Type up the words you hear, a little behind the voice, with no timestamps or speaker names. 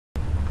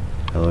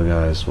Hello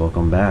guys,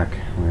 welcome back.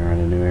 We're in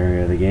a new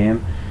area of the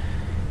game,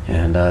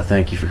 and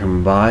thank you for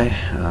coming by.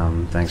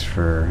 Thanks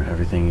for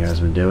everything you guys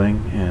have been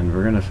doing, and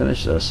we're going to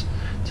finish this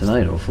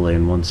tonight, hopefully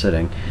in one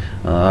sitting.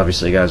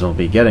 Obviously you guys won't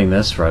be getting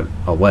this right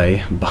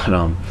away,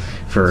 but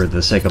for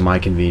the sake of my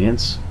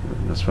convenience,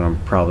 that's what I'm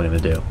probably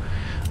going to do.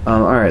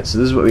 Alright, so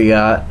this is what we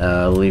got.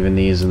 Leaving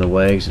these in the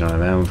way because you don't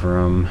have ammo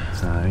for them.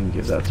 I can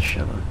give that to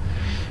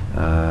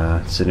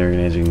Sheva. Sitting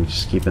organizer you can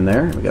just keep in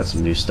there. We got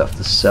some new stuff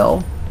to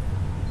sell.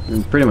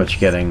 I'm pretty much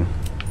getting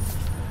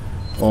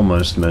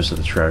almost most of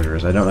the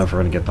treasures. I don't know if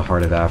we're going to get the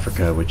Heart of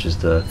Africa, which is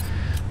the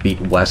beat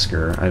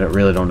Wesker. I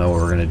really don't know what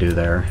we're going to do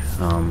there.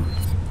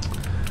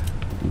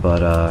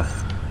 But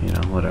you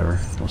know, whatever.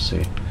 We'll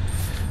see.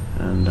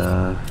 And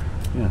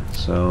yeah,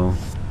 so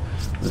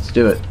let's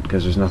do it,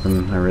 because there's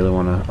nothing I really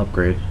want to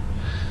upgrade.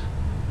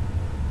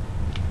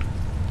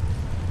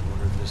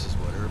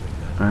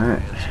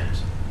 Alright.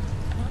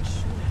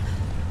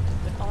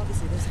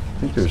 I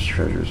think there's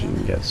treasures you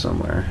can get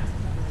somewhere.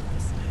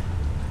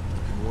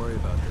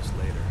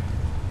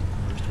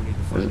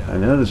 I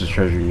know there's a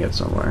treasure you can get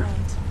somewhere.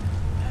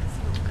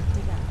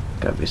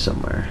 Gotta be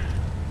somewhere.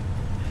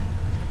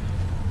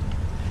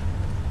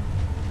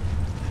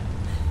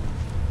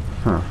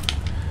 Huh.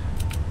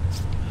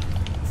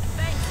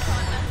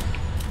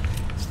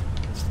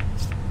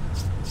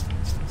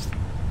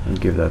 I'll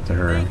give that to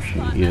her. She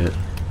can eat it.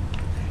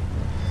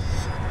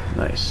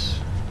 Nice.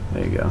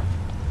 There you go.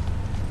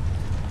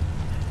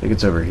 I think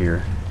it's over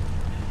here.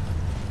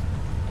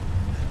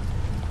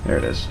 There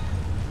it is.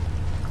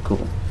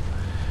 Cool.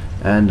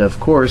 And of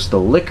course the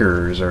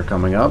liquors are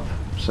coming up,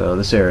 so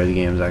this area of the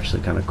game is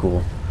actually kind of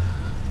cool.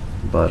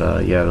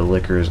 But yeah, the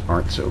liquors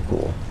aren't so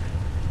cool.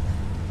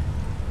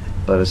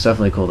 But it's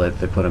definitely cool that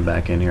they put them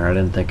back in here. I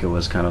didn't think it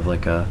was kind of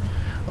like a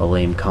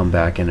lame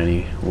comeback in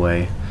any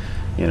way,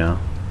 you know.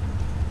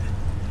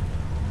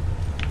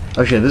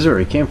 Oh shit, this is where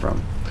we came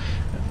from.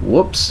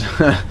 Whoops.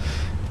 I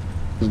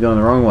was going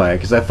the wrong way,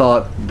 because I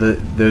thought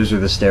those are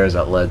the stairs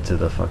that led to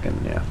the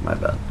fucking, yeah, my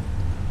bad.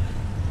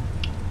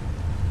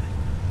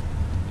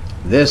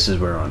 This is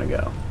where I want to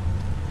go.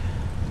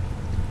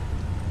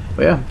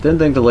 But yeah, didn't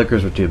think the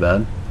liquors were too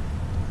bad.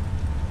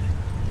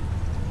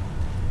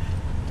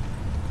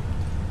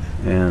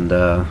 And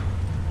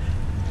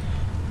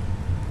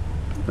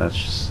that's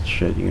just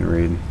shit you can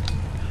read.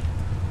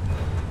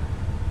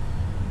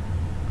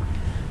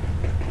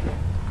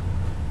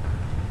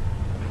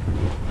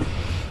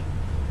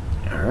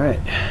 Alright.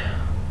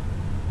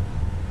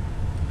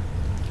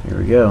 Here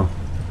we go.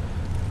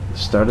 The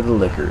start of the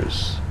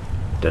liquors.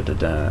 Da da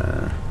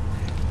da.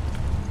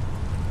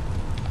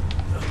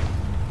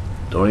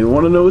 Don't even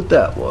want to know what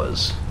that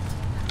was.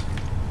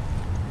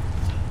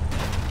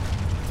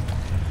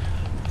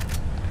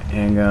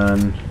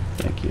 Handgun.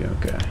 Thank you.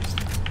 Okay.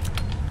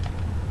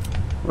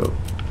 Whoa.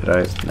 Did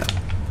I? No.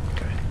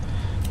 Okay.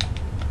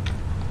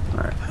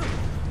 Alright.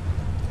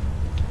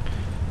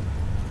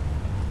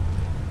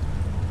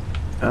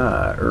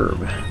 Ah,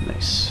 herb.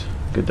 Nice.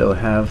 Good to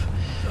have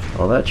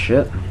all that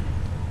shit.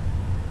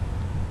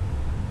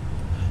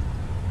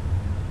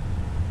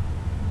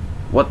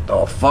 What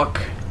the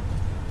fuck?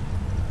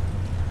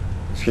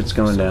 Shit's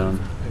going down.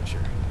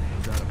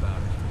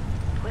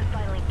 We're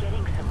finally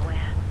getting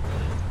somewhere.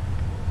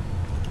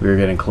 We're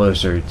getting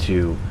closer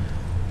to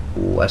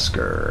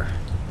Wesker.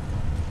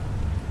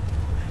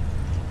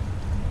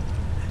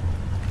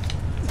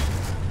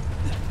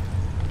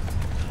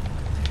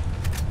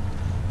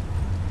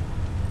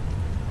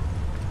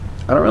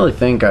 I don't really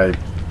think I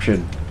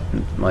should,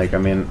 like, I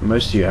mean,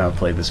 most of you have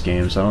played this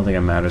game, so I don't think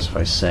it matters if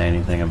I say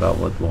anything about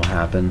what will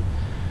happen.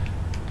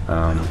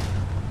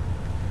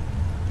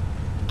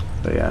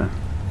 But yeah.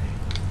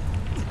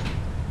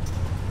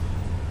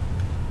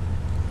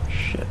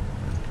 Shit.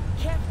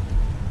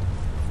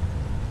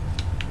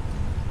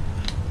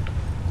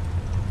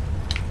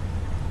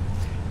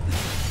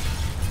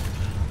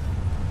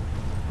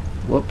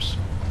 Whoops.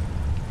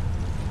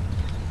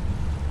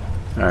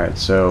 Alright,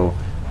 so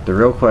the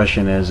real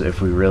question is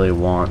if we really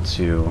want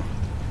to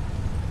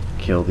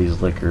kill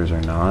these liquors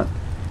or not,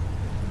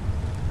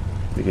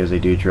 because they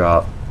do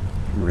drop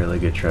really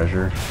good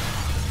treasure.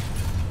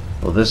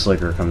 Well, this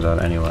liquor comes out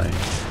anyway,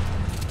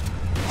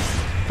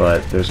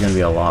 but there's going to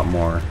be a lot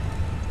more,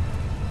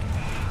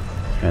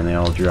 and they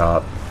all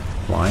drop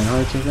flying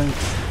hearts, I think.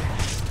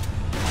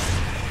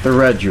 The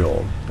red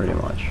jewel, pretty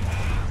much.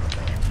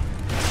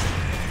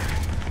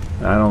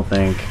 I don't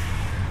think.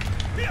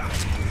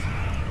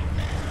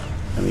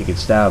 I mean, you can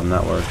stab them,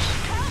 that works.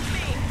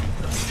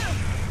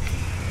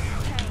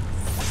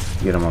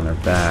 Get them on their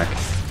back,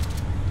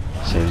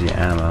 saves you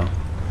ammo.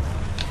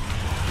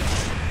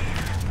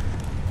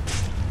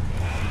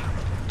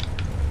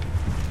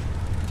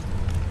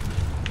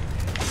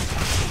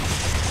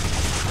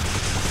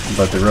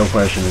 But the real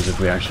question is if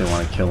we actually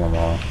want to kill them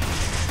all.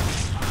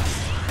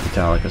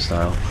 Metallica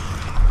style.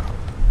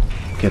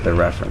 Get the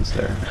reference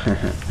there.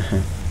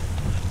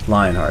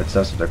 Lion hearts,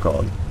 that's what they're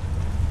called.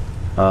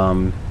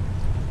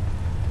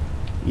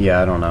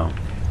 Yeah, I don't know.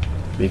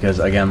 Because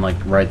again, like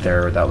right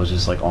there, that was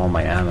just like all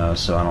my ammo,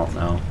 so I don't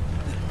know.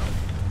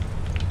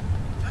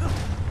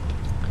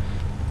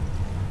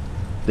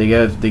 They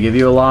give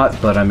you a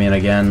lot, but I mean,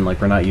 again,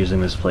 like, we're not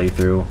using this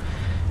playthrough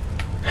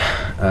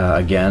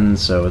again,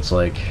 so it's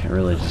like, it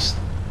really just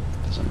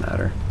doesn't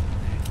matter.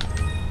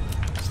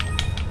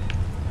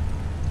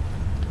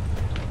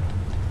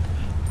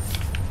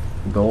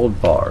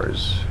 Gold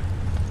bars.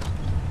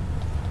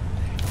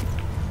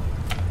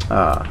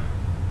 Ah.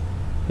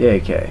 The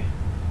AK.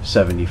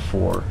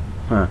 74.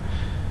 Huh.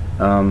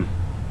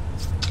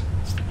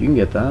 You can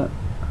get that.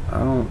 I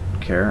don't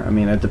care. I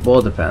mean, well,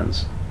 it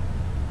depends.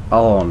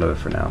 I'll hold on to it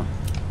for now.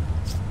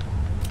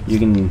 You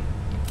can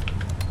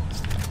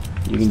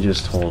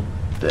just hold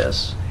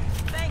this.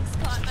 Thanks,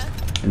 partner.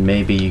 And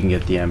maybe you can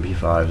get the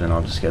MP5s, and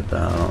I'll just get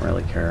that. I don't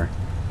really care.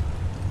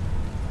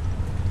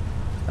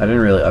 I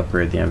didn't really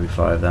upgrade the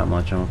MP5 that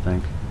much, I don't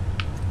think.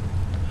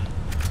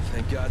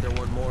 Thank God there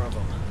weren't more of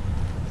them.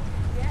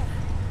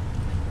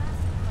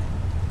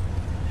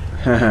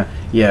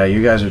 Yeah,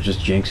 you guys are just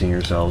jinxing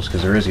yourselves,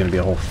 because there is going to be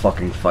a whole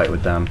fucking fight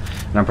with them.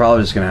 And I'm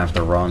probably just going to have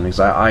to run, because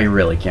I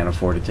really can't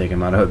afford to take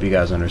them out. I hope you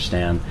guys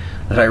understand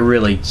that I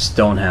really just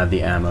don't have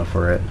the ammo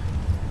for it.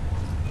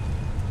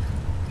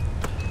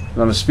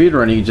 On a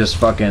speedrun, you just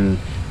fucking...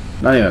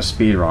 Not even a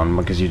speedrun,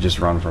 because you just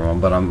run from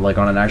them, but I'm like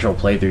on an actual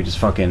playthrough, you just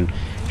fucking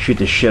shoot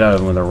the shit out of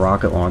them with a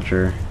rocket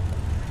launcher.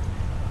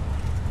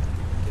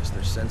 Guess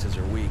their senses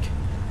are weak.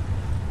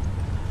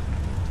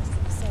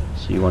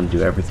 So you want to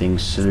do everything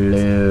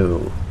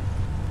slow.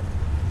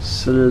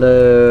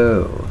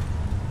 Slow.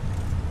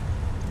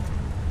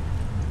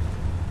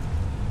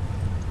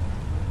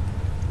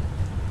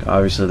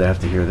 Obviously they have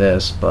to hear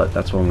this, but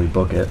that's when we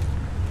book it.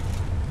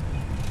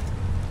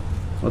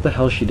 What the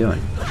hell is she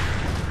doing?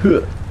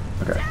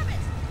 Okay.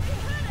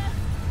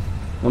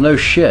 Well, no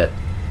shit.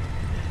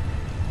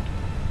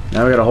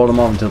 Now we gotta hold them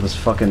off until this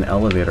fucking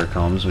elevator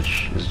comes,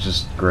 which is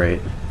just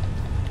great.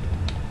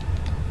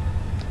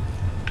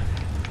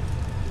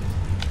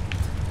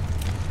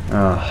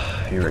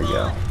 Ah, here we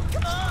go.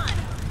 Come on!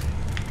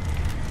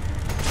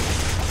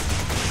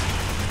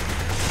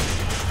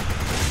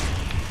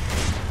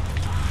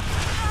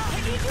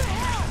 I need your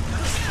help!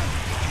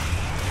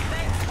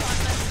 Thanks,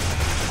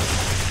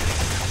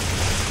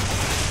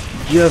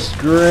 partner. Just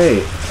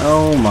great.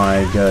 Oh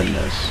my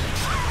goodness.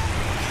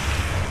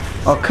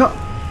 Oh, come.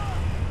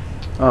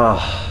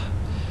 Oh.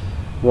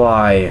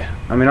 Why?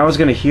 I mean, I was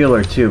gonna heal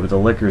her too, but the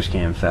liquors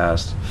came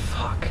fast.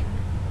 Fuck.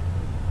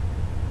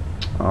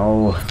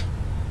 Oh.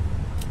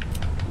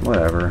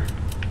 Whatever.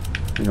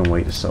 We can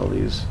wait to sell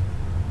these.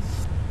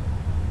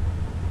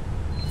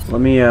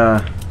 Let me,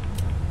 how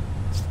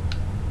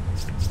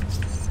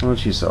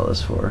much you sell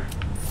this for?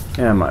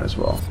 Yeah, I might as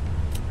well.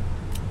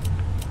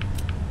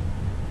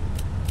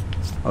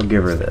 I'll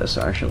give her this,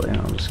 actually.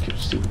 I'll just keep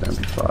stupid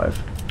MP5.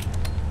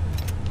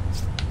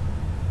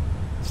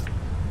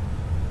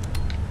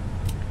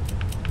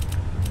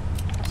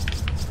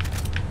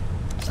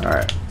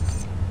 Alright.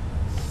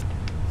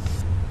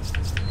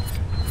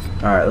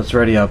 Alright, let's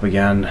ready up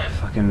again.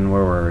 Fucking,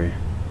 where were we?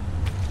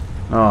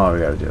 Oh, we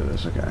gotta do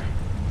this, okay.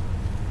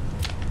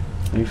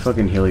 Let me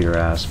fucking heal your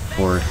ass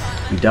before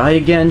you die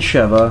again,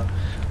 Sheva.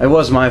 It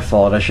was my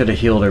fault. I should have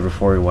healed her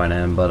before we went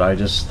in, but I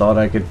just thought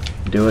I could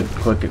do it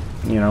quick,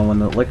 you know, when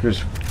the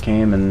liquors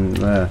came and,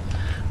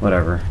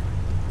 whatever.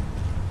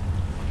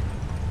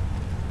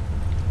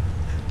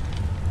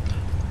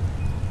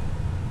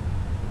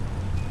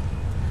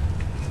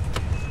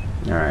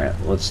 Alright,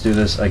 let's do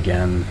this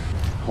again.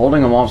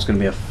 Holding them off is going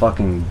to be a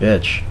fucking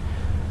bitch.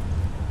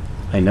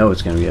 I know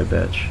it's going to be a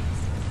bitch.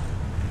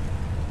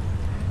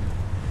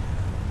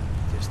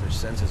 Guess their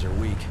senses are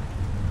weak.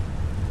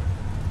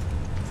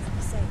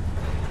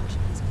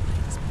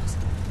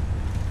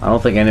 I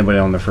don't think anybody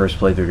on the first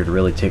playthrough could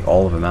really take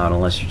all of them out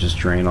unless you just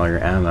drain all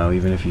your ammo,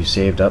 even if you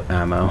saved up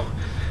ammo.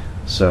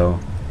 So,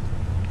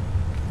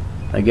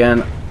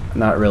 again,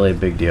 not really a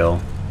big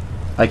deal.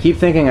 I keep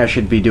thinking I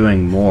should be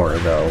doing more,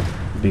 though,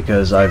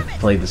 because I've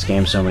played this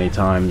game so many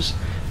times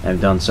and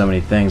done so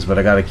many things, but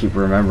I gotta keep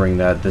remembering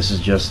that this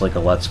is just like a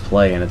let's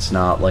play and it's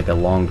not like a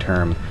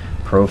long-term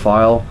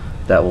profile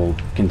that will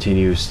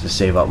continue to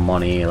save up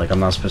money. Like, I'm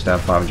not supposed to have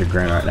 500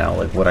 grand right now.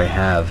 Like, what I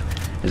have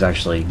is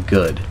actually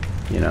good.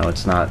 You know,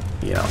 it's not,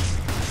 you know,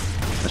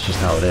 that's just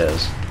how it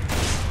is.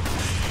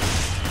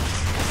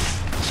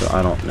 So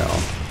I don't know.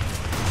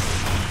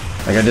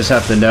 Like, I just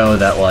have to know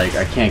that, like,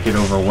 I can't get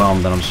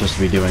overwhelmed that I'm supposed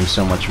to be doing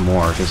so much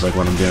more, because, like,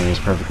 what I'm doing is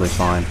perfectly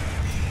fine.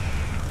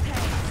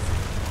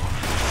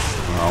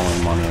 All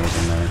the money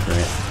was in there,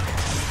 great.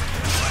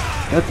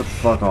 Get the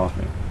fuck off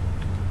me.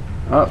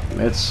 Oh,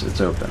 it's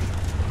open.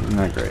 Isn't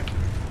that great?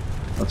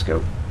 Let's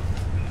go.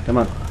 Come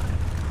on.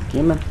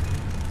 Come on.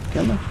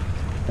 Come on.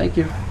 Thank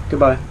you.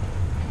 Goodbye.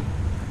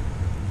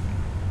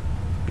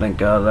 Thank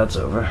God that's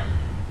over.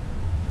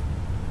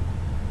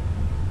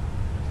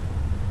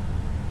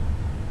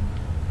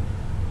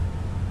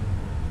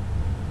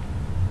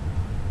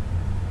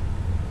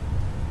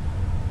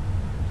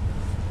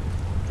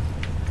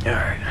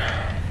 Alright.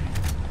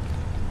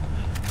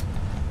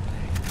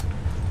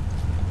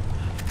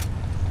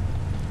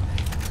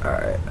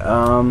 Alright,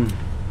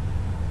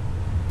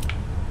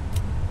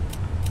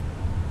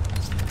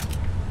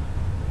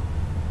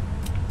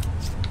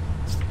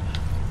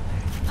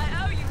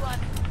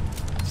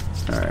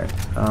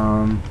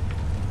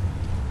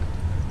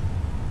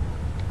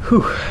 Whew.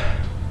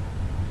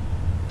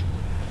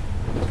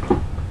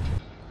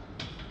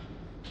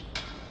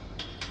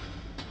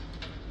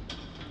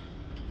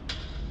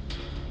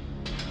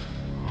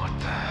 What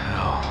the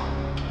hell?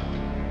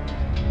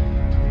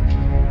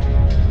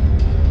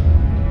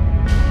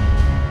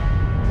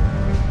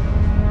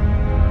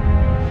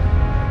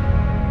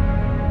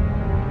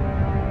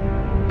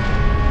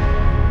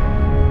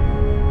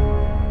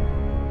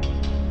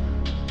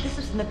 This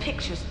was in the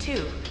pictures,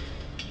 too.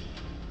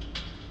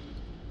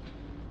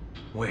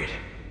 Wait,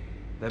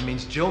 that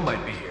means Jill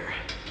might be here.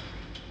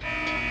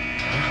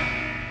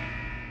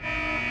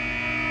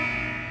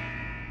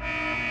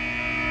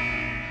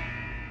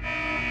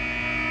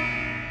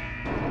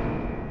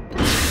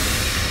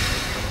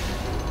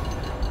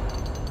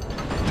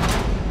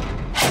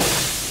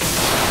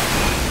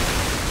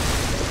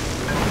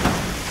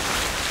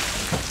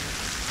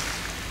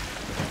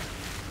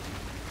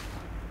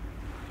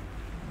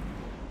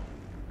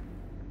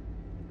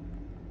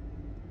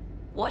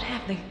 What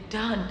have they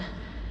done?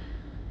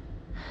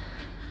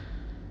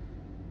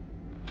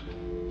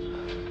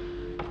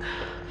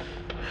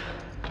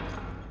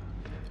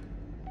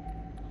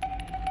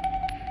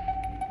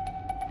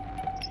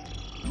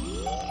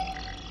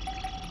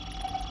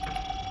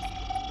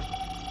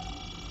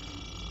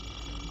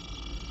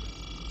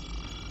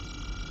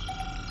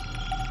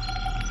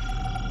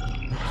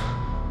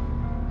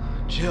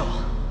 Jill.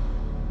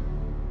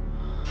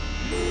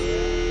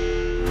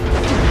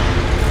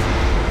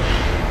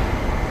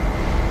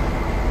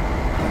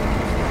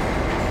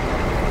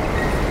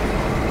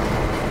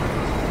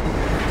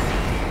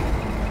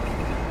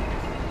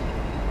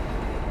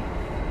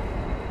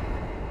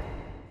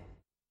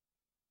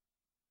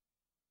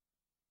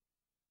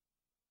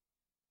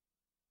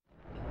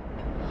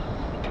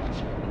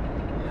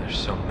 There's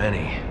so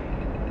many.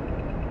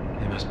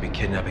 They must be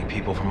kidnapping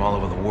people from all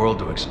over the world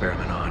to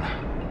experiment on.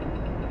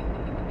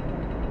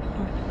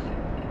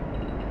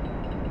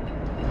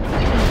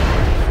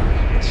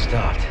 It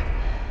stopped.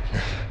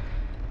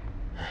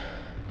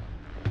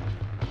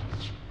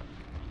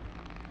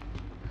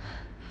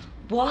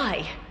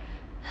 Why?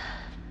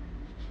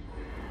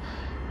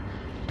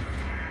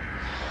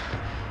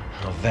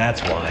 Well,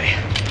 that's why.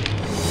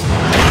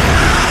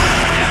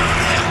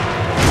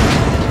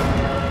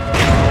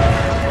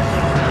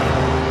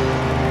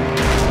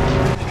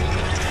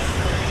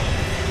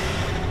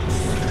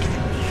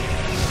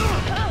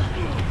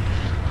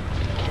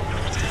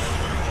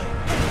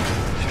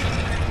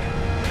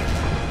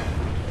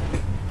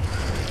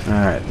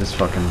 Alright, this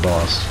fucking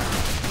boss.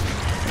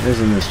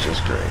 Isn't this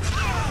just great?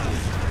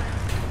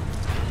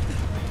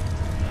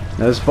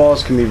 Now this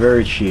boss can be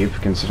very cheap,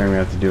 considering we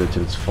have to do it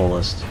to its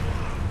fullest.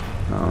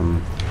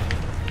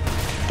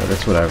 But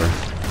it's whatever.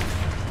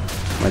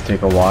 Might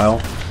take a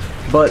while.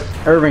 But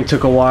Irving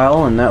took a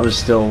while, and that was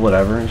still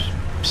whatever.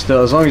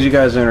 Still, as long as you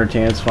guys are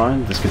entertained, it's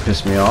fine. This could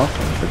piss me off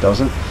if it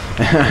doesn't.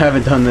 I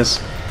haven't done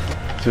this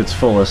to its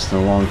fullest in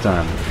a long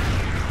time.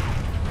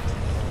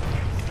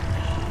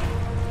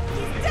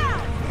 He's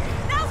down!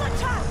 Now's our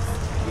chance!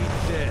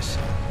 Eat this.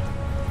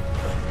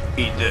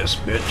 Eat this,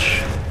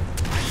 bitch.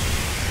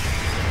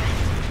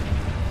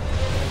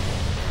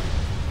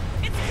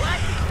 It's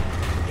working!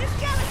 His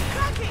shell is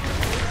cracking!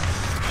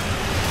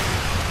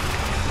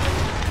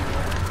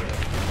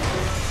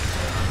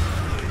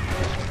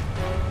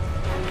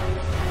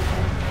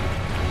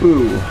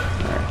 Ooh.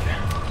 Alright.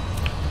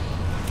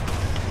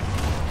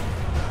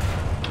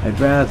 I'd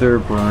rather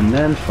burn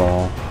than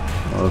fall.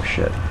 Oh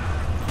shit.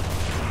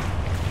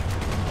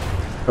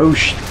 Oh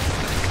sh.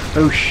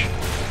 Oh sh.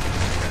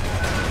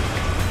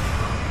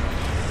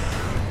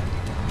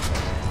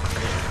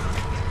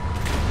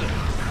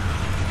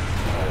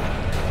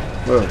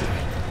 Whoa.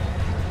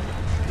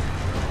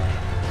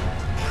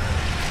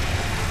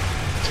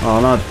 Oh,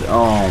 not.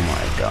 Oh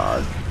my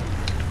god.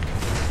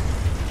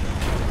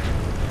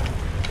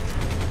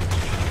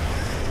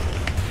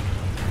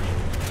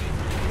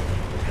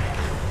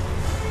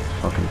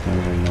 Fucking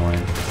things are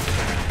annoying.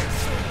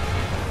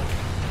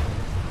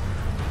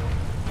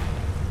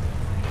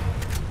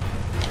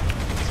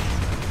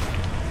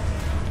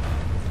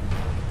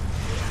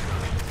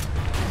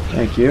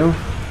 Thank you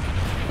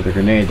for the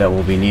grenade that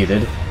will be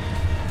needed.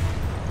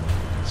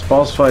 This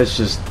boss fight's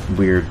just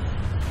weird.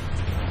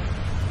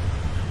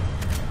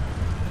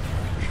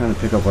 I'm trying to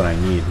pick up what I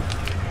need.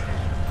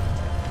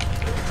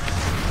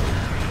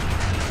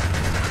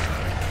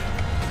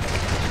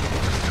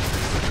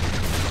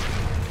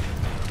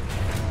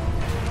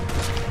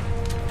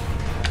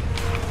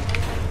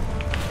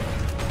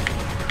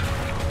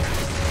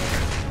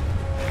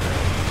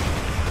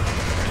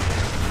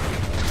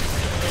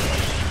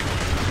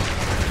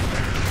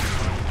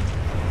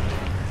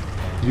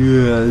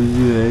 Yeah.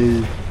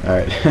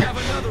 Alright. Have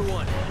another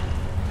one.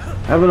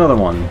 Have another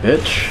one,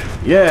 bitch.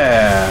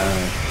 Yeah.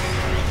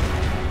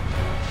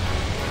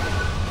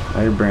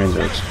 Now your brains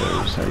are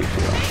exposed. How do you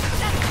feel?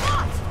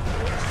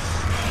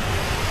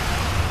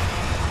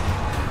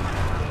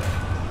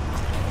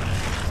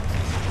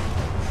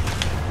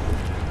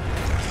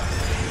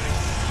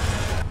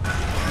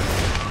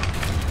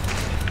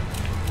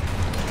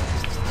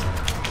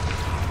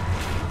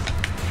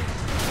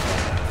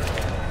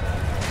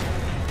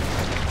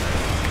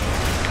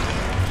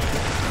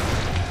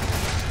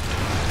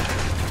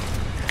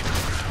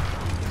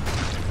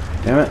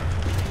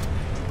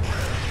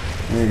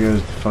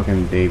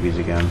 fucking babies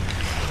again.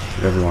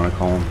 Whatever you want to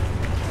call them.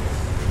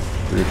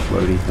 Weird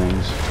floaty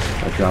things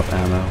that drop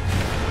ammo.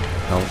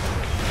 Help.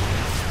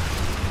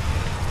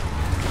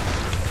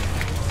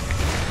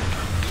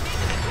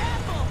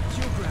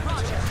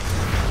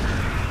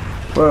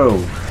 Whoa!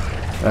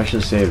 That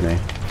should have saved me.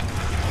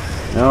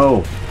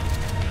 No!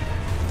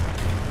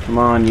 Come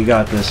on, you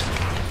got this.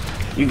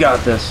 You got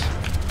this.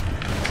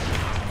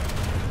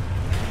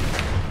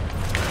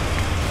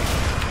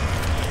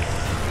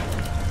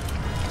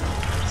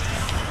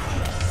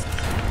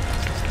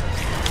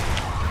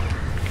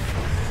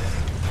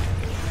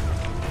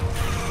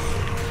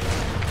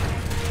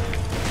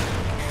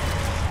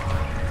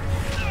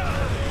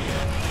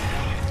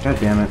 God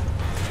damn it.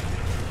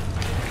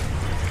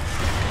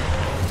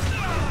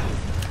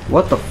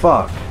 What the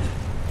fuck?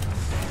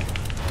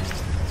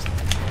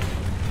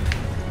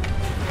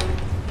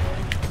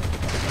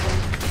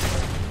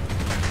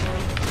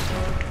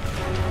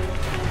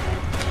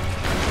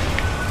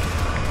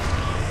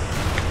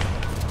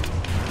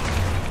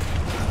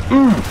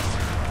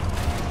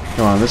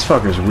 Come on, this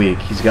fucker's weak.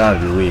 He's gotta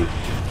be weak.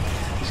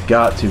 He's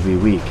got to be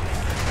weak.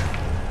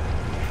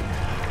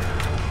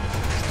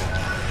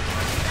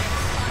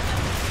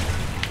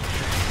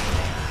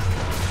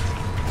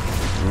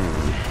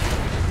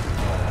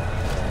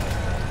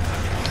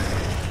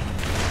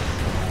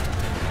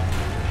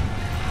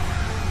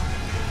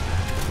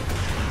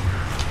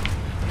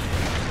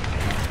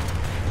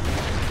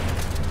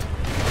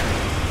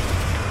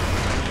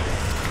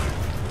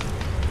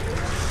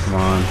 Come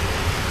on.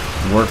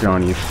 I'm working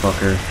on you,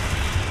 fucker.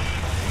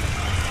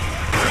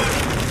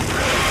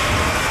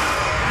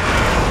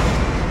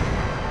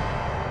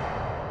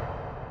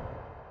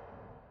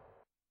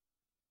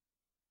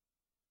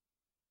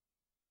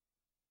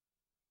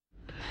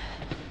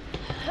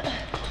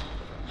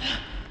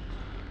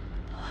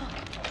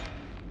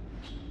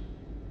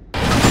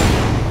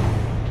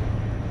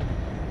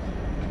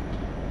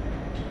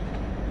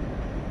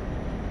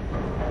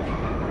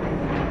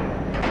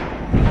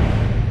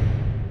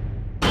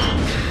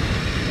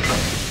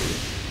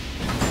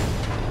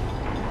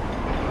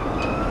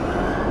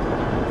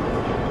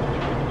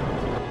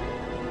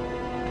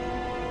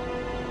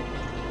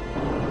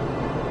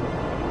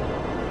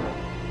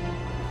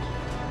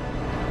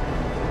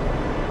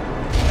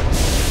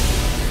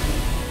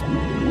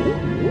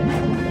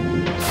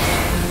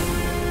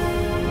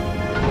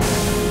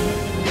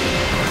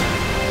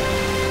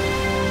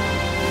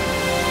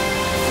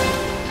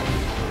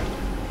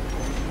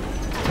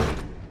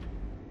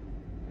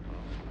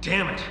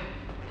 Damn it!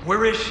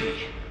 Where is she?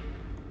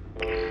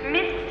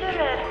 Mr.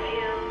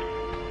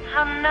 Redfield,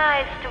 how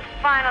nice to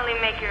finally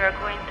make your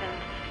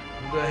acquaintance.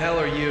 Who the hell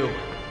are you?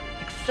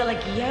 Excella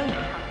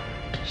Guiona.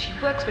 She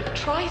works with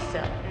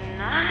Tricell,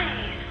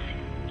 Nice.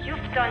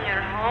 You've done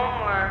your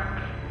homework.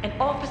 an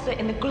officer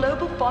in the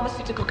Global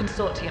Pharmaceutical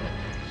Consortium.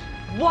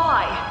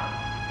 Why?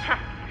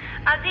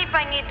 As if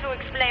I need to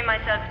explain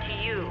myself to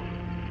you.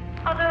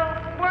 Although,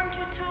 weren't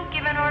you two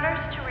given orders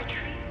to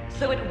retreat?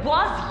 So it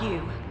was you.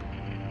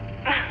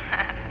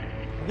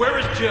 Where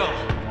is Jill?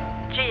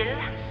 Jill,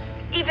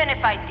 even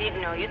if I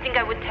did know, you think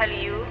I would tell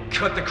you?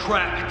 Cut the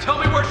crap! Tell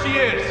me where she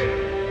is!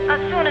 As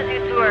soon as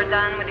you two are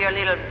done with your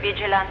little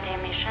vigilante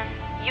mission,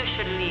 you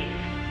should leave.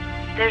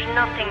 There's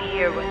nothing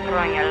here worth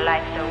throwing your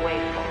lives away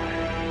for.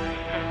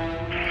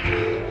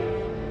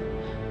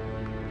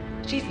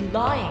 She's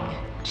lying.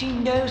 She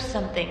knows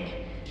something.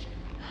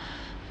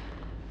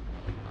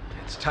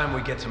 It's time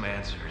we get some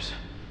answers.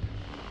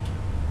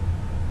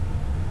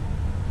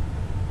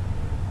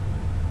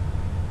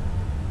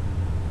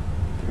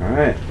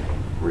 Alright.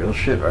 Real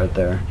shit right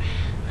there.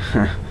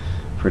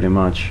 Pretty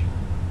much.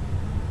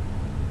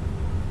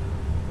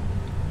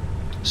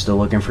 Still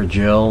looking for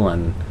Jill,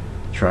 and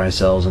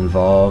Tricell's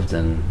involved,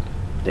 and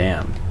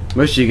damn.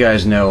 Most of you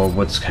guys know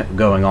what's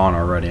going on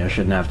already. I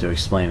shouldn't have to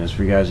explain this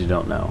for you guys who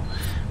don't know.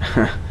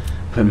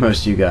 But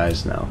most of you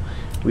guys know.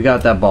 We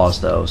got that boss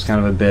though. It's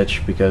kind of a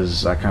bitch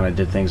because I kind of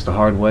did things the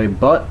hard way,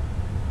 but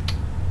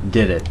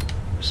did it.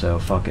 So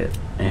fuck it.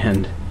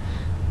 And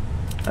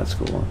that's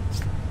cool.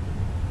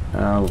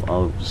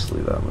 I'll just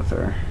leave that with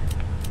her.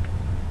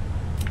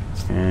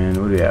 And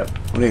what do we have?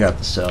 What do we got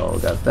to sell?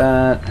 We got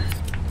that.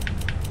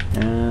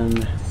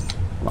 And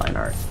line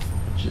art,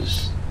 which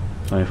is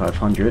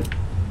 2,500.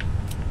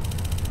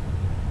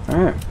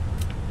 Alright.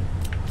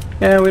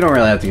 Yeah, we don't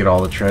really have to get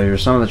all the treasure.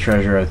 Some of the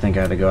treasure I think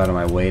I had to go out of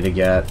my way to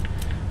get.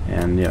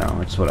 And, you know,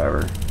 it's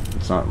whatever.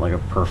 It's not like a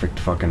perfect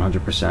fucking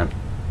 100%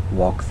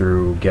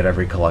 walkthrough, get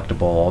every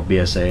collectible, all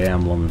BSA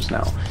emblems.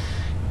 No.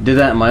 Did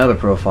that in my other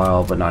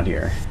profile, but not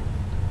here.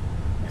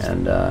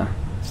 And,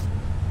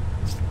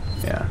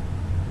 yeah.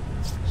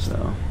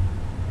 So.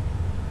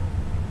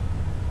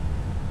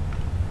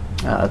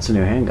 Ah, that's a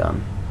new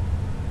handgun.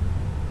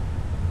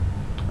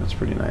 That's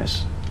pretty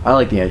nice. I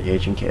like the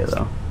H&K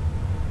though.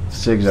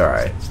 SIG's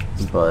alright,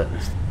 but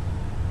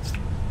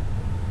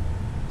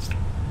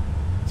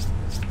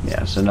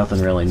yeah, so nothing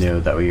really new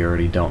that we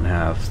already don't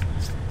have.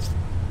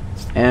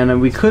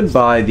 And we could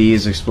buy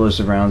these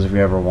explosive rounds if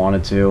we ever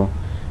wanted to.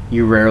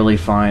 you rarely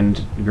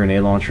find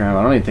grenade launcher ammo.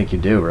 I don't even think you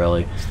do,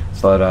 really.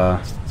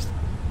 But,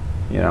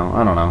 you know,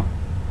 I don't know.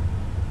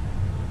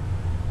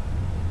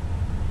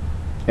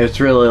 It's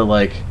really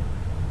like...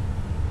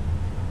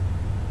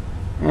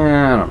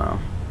 I don't know.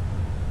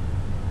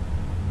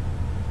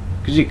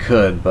 Because you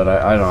could, but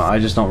I don't know. I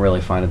just don't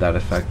really find it that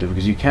effective.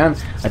 Because you can...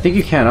 I think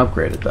you can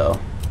upgrade it, though.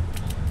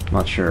 I'm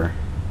not sure.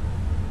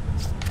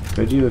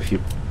 Could you if you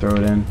throw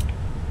it in?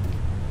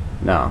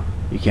 No,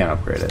 you can't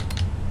upgrade it.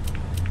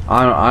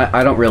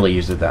 I don't really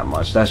use it that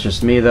much. That's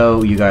just me,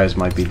 though. You guys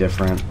might be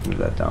different. Move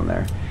that down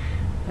there.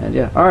 And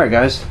yeah. Alright,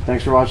 guys.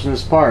 Thanks for watching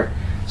this part.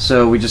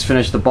 So we just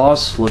finished the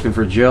boss, looking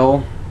for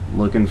Jill,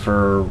 looking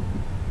for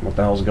what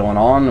the hell's going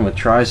on with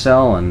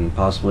Tricell, and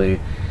possibly,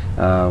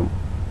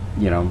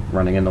 you know,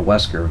 running into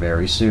Wesker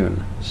very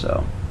soon.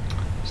 So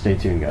stay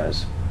tuned,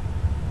 guys.